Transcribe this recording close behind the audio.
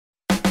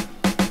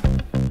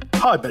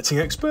Hi betting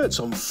experts,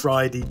 on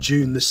Friday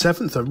June the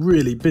 7th, a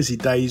really busy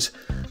day's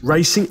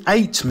racing,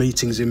 8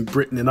 meetings in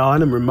Britain and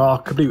Ireland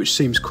remarkably, which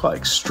seems quite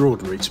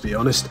extraordinary to be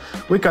honest.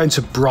 We're going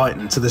to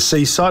Brighton to the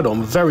seaside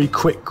on very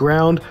quick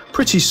ground,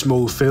 pretty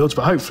small fields,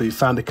 but hopefully you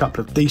found a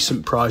couple of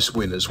decent price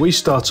winners. We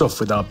start off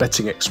with our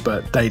betting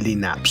expert daily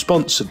nap,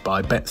 sponsored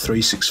by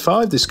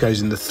Bet365. This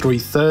goes in the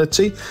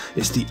 3:30.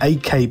 It's the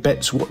AK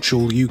Bets Watch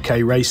All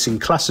UK Racing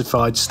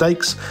Classified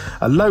Stakes,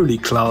 a lowly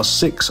class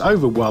 6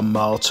 over 1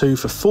 mile 2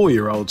 for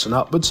 4-year-olds and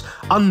upwards,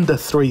 under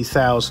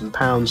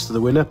 £3,000 to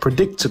the winner.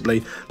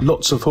 Predictably,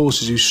 lots of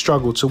horses who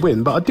struggle to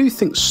win, but I do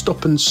think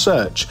Stop and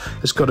Search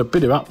has got a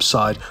bit of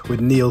upside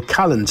with Neil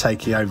Callan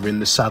taking over in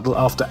the saddle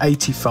after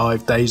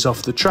 85 days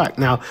off the track.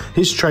 Now,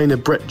 his trainer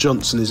Brett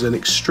Johnson is an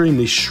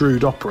extremely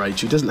shrewd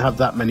operator. He doesn't have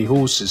that many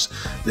horses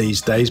these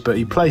days, but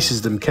he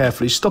places them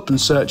carefully. Stop and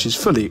Search is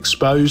fully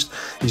exposed.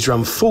 He's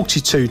run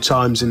 42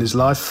 times in his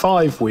life,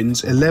 5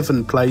 wins,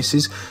 11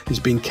 places. He's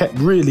been kept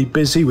really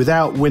busy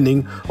without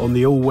winning on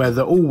the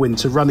all-weather,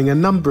 all-winter, running a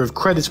number of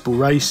creditable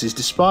races.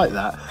 Despite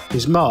that,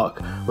 his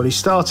mark, well, he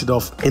started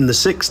off in the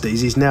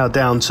 60s. He's now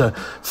down to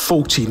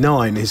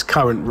 49, his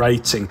current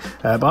rating.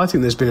 But I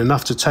think there's been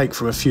enough to take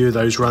from a few of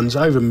those runs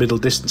over middle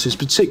distances,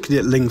 particularly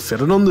at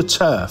Lingfield. And on the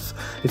turf,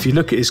 if you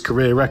look at his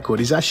career record,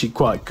 he's actually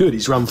quite good.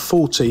 He's run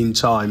 14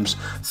 times,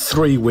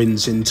 3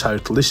 wins in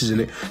total. This is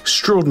an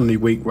extraordinarily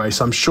weak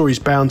race. I'm sure he's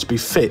bound to be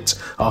fit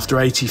after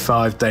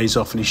 85 days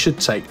off, and he should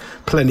take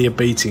plenty of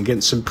beating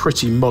against some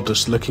pretty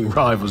modest-looking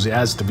rivals, it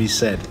has to be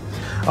said.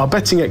 Our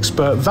betting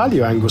expert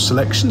value angle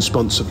selection,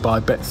 sponsored by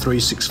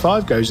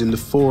Bet365, goes in the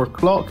 4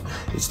 o'clock.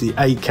 It's the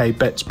AK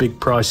Bets Big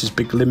Prices,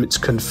 Big Limits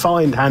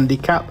Confined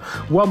Handicap,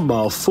 1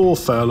 mile, 4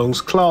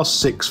 furlongs, class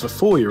 6 for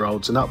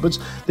 4-year-olds and upwards.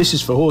 This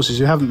is for horses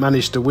who haven't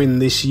managed to win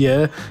this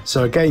year,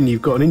 so again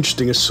you've got an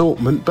interesting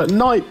assortment, but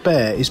Night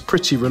Bear is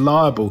pretty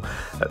reliable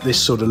at this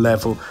sort of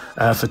level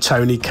for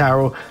Tony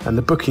Carroll, and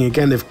the booking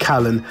again of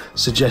Callan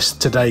suggests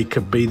today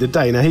could be the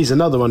day. Now, he's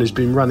another one who's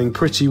been running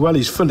pretty well.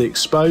 He's fully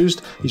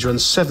exposed. He's run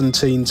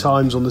 17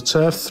 times on the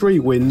turf, 3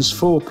 wins,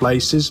 4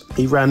 places.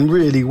 He ran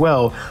really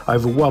well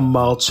over 1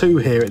 mile 2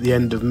 here at the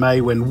end of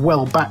May when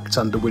well backed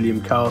under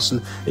William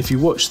Carson. If you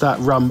watch that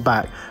run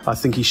back, I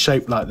think he's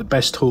shaped like the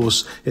best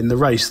horse in the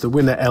race. The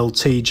winner,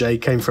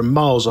 LTJ, came from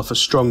miles off a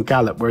strong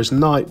gallop, whereas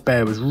Night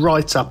Bear was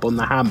right up on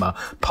the hammer,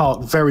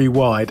 parked very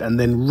wide, and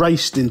then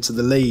raced into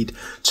the lead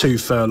 2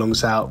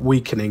 furlongs out,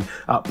 weakening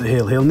up the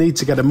hill. He'll need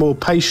to get a more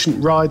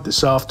patient ride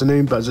this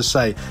afternoon, but as I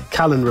say,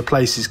 Callan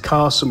replaces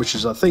Carson, which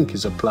I think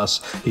is a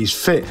plus. He's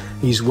fit,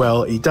 he's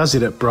well, he does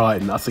it at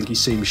Brighton. I think he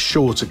seems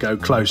sure to go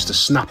close to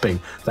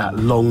snapping that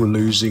long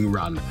losing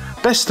run.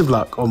 Best of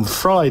luck on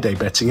Friday,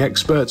 betting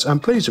experts,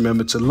 and please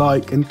remember to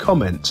like and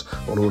comment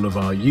on all of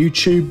our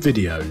YouTube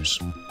videos.